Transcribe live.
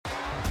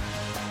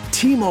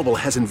T-Mobile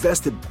has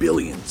invested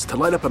billions to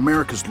light up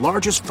America's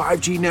largest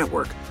 5G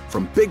network,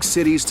 from big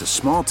cities to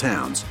small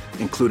towns,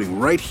 including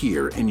right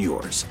here in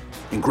yours.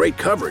 And great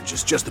coverage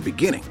is just the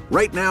beginning.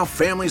 Right now,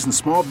 families and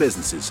small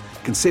businesses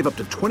can save up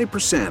to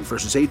 20%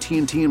 versus AT&T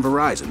and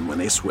Verizon when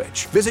they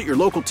switch. Visit your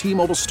local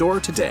T-Mobile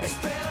store today.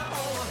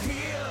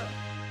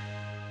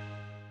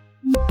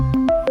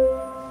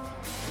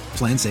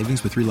 Plan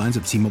savings with 3 lines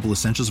of T-Mobile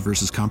Essentials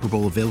versus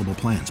comparable available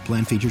plans.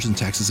 Plan features and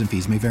taxes and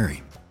fees may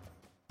vary.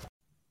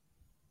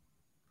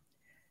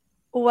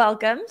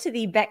 Welcome to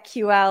the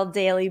BetQL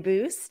Daily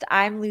Boost.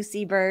 I'm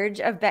Lucy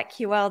Burge of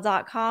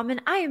BetQL.com,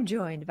 and I am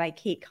joined by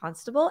Kate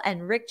Constable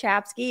and Rick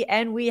Chapsky,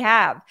 and we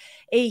have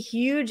a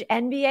huge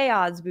NBA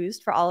odds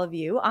boost for all of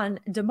you on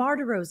DeMar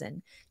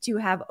DeRozan to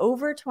have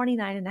over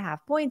 29.5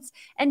 points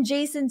and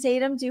Jason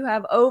Tatum to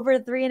have over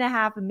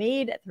 3.5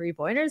 made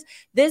three-pointers.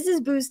 This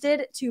is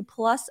boosted to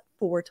plus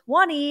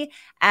 420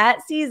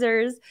 at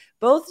Caesars.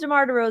 Both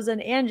DeMar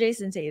DeRozan and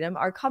Jason Tatum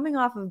are coming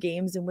off of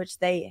games in which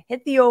they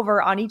hit the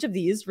over on each of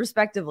these,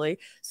 respectively.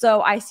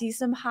 So I see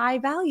some high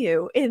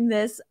value in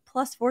this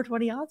plus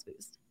 420 odds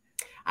boost.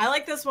 I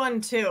like this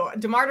one too.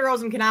 DeMar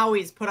DeRozan can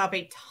always put up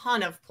a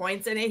ton of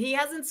points, and he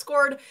hasn't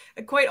scored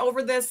quite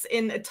over this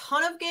in a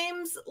ton of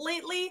games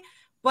lately,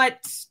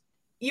 but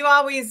you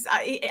always,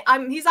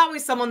 he's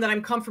always someone that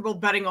I'm comfortable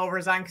betting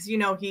overs on because, you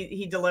know,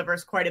 he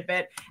delivers quite a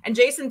bit. And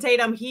Jason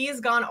Tatum, he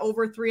has gone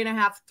over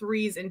 3.5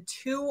 threes in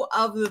 2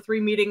 of the 3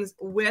 meetings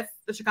with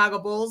the Chicago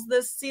Bulls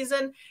this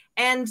season.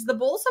 And the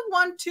Bulls have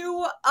won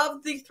 2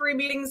 of the 3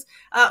 meetings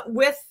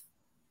with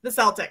the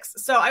Celtics.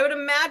 So I would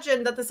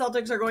imagine that the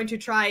Celtics are going to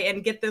try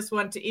and get this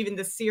one to even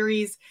the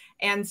series.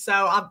 And so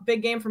a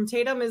big game from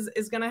Tatum is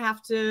going to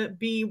have to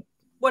be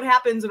what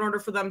happens in order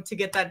for them to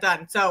get that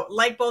done. So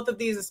like both of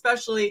these,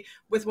 especially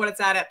with what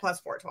it's at plus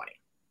 420.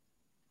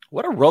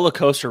 What a roller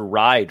coaster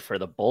ride for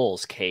the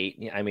Bulls,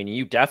 Kate. I mean,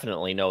 you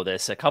definitely know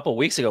this. A couple of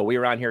weeks ago, we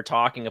were on here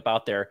talking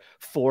about their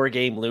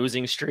 4-game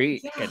losing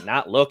streak and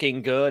not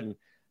looking good. And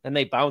then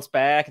they bounce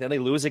back, and then they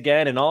lose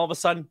again. And all of a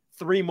sudden,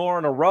 3 more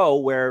in a row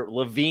where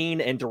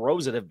LaVine and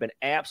DeRozan have been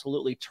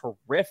absolutely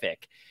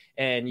terrific.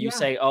 And you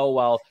say, oh,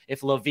 well,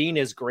 if LaVine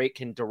is great,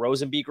 can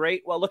DeRozan be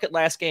great? Well, look at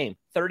last game.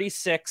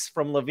 36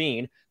 from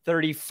LaVine,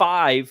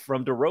 35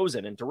 from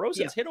DeRozan. And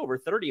DeRozan's hit over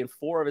 30 in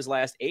 4 of his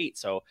last 8.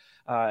 So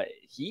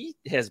he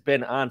has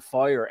been on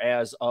fire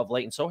as of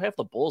late. And so have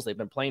the Bulls. They've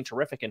been playing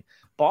terrific. And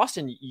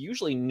Boston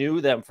usually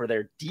knew them for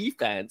their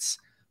defense.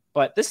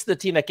 But this is the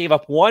team that gave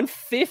up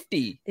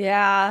 150.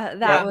 Yeah,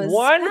 that was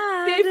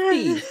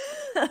 150.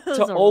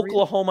 to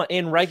Oklahoma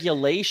in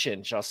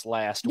regulation just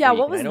last week.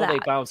 What was I know that? They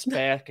bounced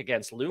back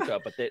against Luka,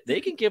 but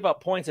they can give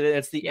up points. And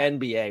it's the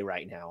NBA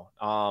right now.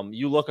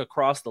 You look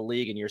across the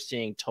league and you're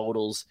seeing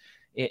totals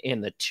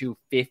in the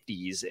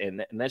 250s,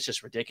 and that's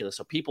just ridiculous.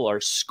 So people are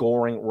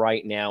scoring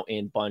right now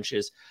in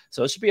bunches.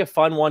 So it should be a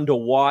fun one to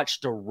watch.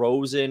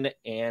 DeRozan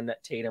and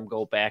Tatum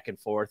go back and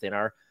forth in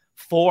our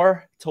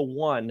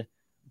 4-1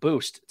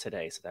 boost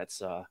today.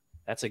 So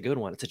that's a good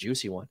one. It's a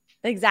juicy one.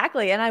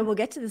 Exactly. And I will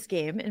get to this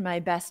game in my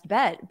best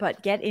bet,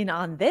 but get in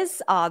on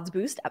this odds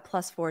boost at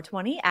plus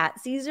 420 at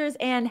Caesars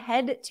and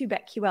head to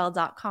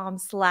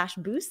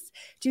betql.com/boosts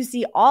to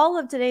see all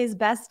of today's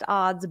best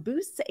odds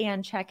boosts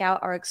and check out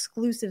our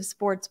exclusive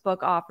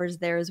sportsbook offers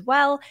there as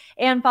well.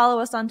 And follow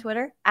us on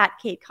Twitter at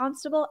Kate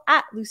Constable,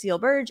 at Lucille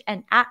Burge,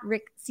 and at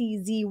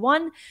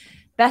RickCZ1.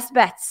 Best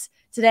bets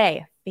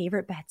today.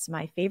 Favorite bets.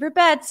 My favorite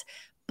bets.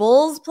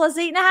 Bulls plus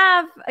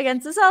 8.5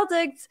 against the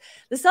Celtics.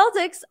 The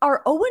Celtics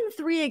are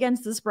 0-3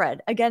 against the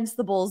spread against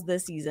the Bulls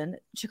this season.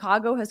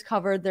 Chicago has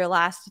covered their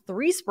last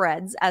 3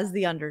 spreads as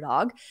the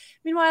underdog.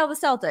 Meanwhile, the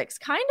Celtics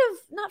kind of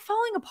not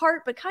falling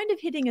apart, but kind of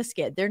hitting a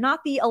skid. They're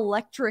not the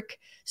electric,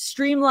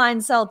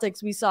 streamlined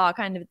Celtics we saw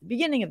kind of at the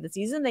beginning of the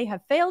season. They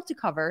have failed to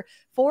cover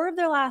 4 of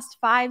their last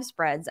 5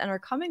 spreads and are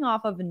coming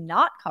off of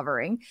not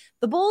covering.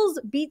 The Bulls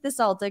beat the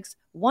Celtics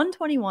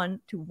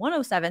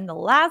 121-107 the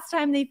last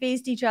time they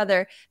faced each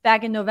other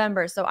back in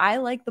November. So I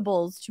like the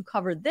Bulls to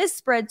cover this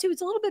spread too.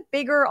 It's a little bit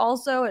bigger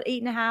also at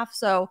 8.5.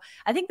 So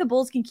I think the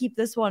Bulls can keep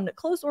this one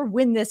close or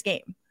win this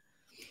game.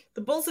 The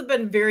Bulls have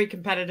been very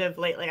competitive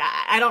lately.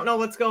 I don't know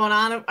what's going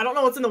on. I don't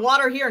know what's in the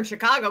water here in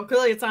Chicago.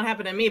 Clearly it's not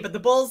happening to me, but the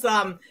Bulls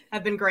have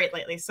been great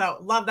lately. So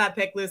love that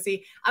pick,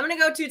 Lucy. I'm going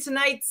to go to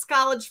tonight's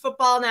college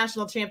football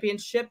national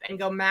championship and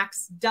go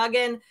Max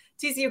Duggan.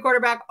 TCU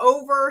quarterback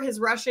over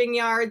his rushing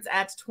yards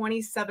at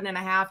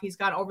 27.5. He's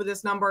gone over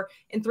this number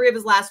in 3 of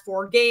his last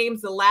 4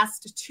 games. The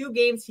last 2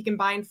 games he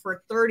combined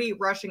for 30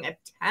 rushing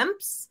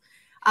attempts.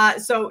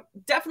 So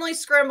definitely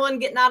scrambling,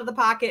 getting out of the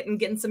pocket and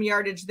getting some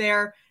yardage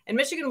there. And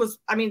Michigan was,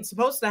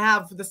 supposed to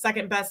have the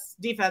second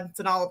best defense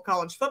in all of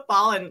college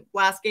football. And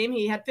last game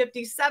he had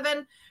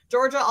 57.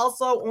 Georgia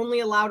also only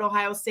allowed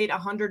Ohio State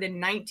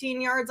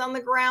 119 yards on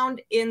the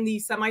ground in the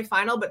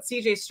semifinal, but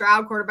CJ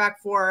Stroud, quarterback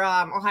for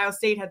Ohio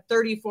State, had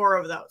 34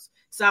 of those.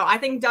 So I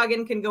think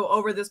Duggan can go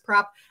over this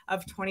prop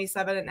of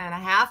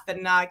 27.5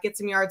 and get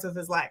some yards with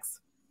his legs.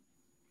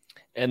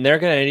 And they're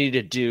going to need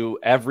to do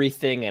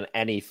everything and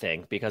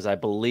anything because I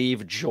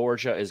believe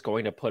Georgia is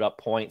going to put up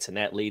points, and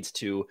that leads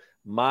to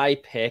my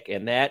pick,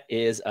 and that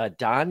is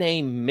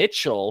Adonai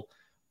Mitchell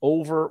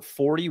over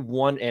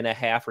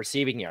 41.5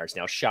 receiving yards.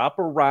 Now, shop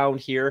around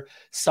here.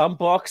 Some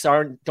books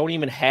don't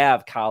even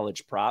have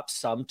college props.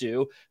 Some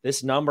do.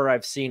 This number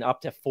I've seen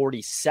up to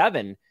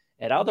 47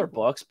 at other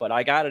books, but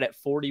I got it at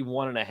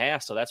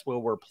 41.5, so that's where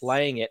we're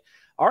playing it.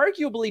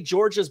 Arguably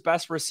Georgia's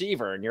best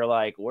receiver, and you're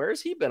like,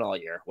 where's he been all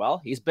year?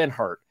 Well, he's been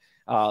hurt.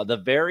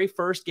 The very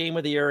first game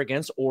of the year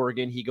against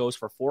Oregon, he goes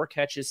for 4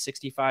 catches,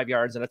 65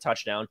 yards, and a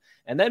touchdown,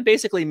 and then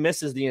basically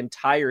misses the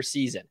entire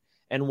season.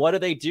 And what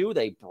do?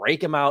 They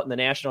break him out in the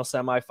national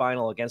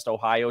semifinal against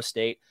Ohio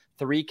State.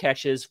 3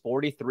 catches,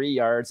 43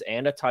 yards,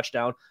 and a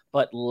touchdown,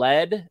 but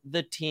led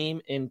the team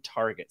in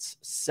targets,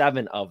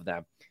 7 of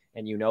them.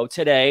 And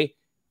today,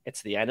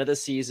 it's the end of the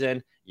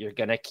season. You're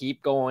going to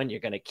keep going. You're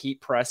going to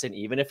keep pressing.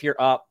 Even if you're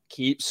up,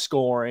 keep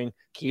scoring,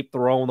 keep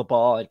throwing the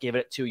ball, and give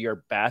it to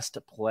your best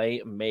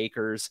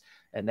playmakers.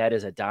 And that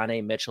is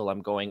Adonai Mitchell.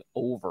 I'm going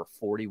over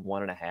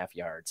 41.5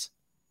 yards.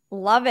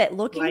 Love it.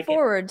 Looking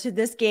forward to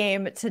this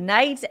game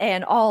tonight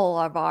and all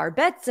of our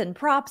bets and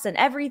props and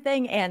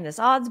everything and this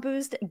odds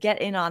boost.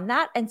 Get in on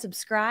that and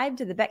subscribe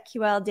to the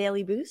BetQL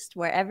Daily Boost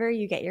wherever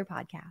you get your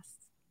podcasts.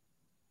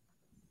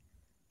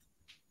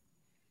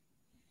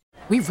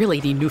 We really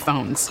need new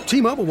phones.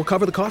 T-Mobile will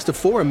cover the cost of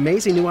 4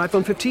 amazing new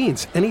iPhone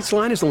 15s, and each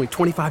line is only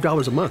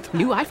 $25 a month.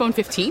 New iPhone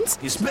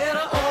 15s? It's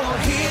better over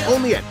here.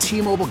 Only at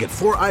T-Mobile, get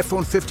 4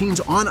 iPhone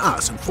 15s on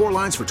us and 4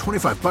 lines for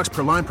 $25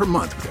 per line per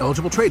month with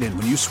eligible trade-in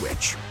when you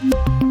switch.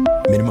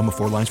 Minimum of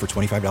 4 lines for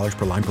 $25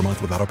 per line per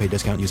month with autopay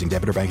discount using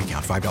debit or bank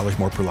account. $5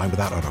 more per line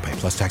without autopay,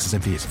 plus taxes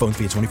and fees. Phone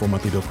fee at 24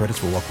 monthly bill credits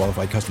for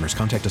well-qualified customers.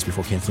 Contact us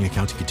before canceling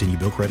account to continue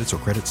bill credits or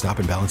credit stop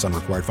and balance on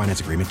required finance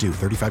agreement due.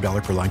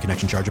 $35 per line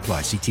connection charge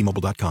applies. See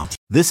T-Mobile.com.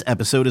 This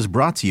episode is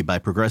brought to you by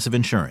Progressive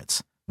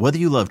Insurance. Whether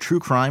you love true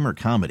crime or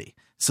comedy,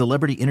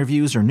 celebrity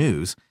interviews or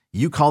news,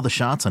 you call the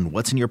shots on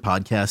what's in your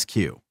podcast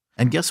queue.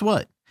 And guess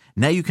what?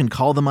 Now you can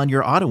call them on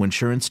your auto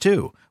insurance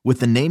too with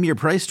the Name Your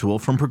Price tool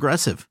from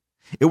Progressive.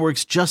 It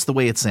works just the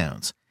way it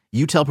sounds.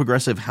 You tell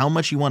Progressive how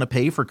much you want to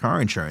pay for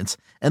car insurance,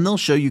 and they'll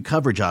show you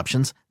coverage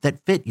options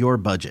that fit your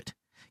budget.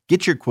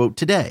 Get your quote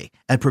today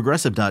at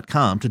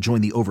Progressive.com to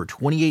join the over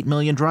 28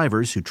 million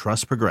drivers who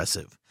trust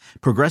Progressive.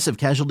 Progressive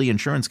Casualty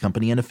Insurance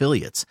Company and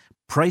Affiliates.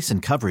 Price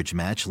and coverage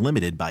match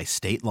limited by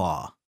state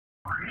law.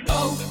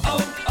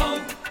 O'Reilly.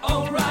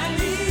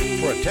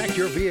 Protect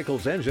your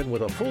vehicle's engine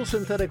with a full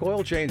synthetic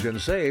oil change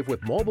and save with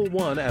Mobil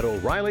 1 at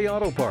O'Reilly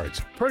Auto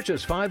Parts.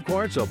 Purchase 5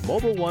 quarts of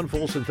Mobil 1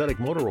 full synthetic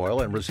motor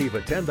oil and receive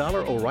a $10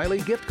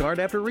 O'Reilly gift card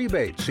after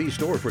rebate. See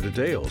store for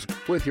details.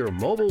 With your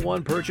Mobil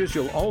 1 purchase,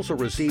 you'll also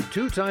receive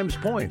 2 times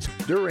points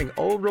during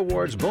Old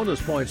Rewards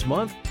Bonus Points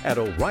Month at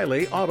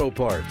O'Reilly Auto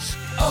Parts.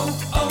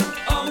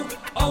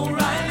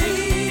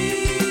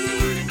 O'Reilly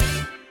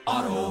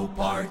Auto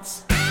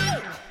Parts.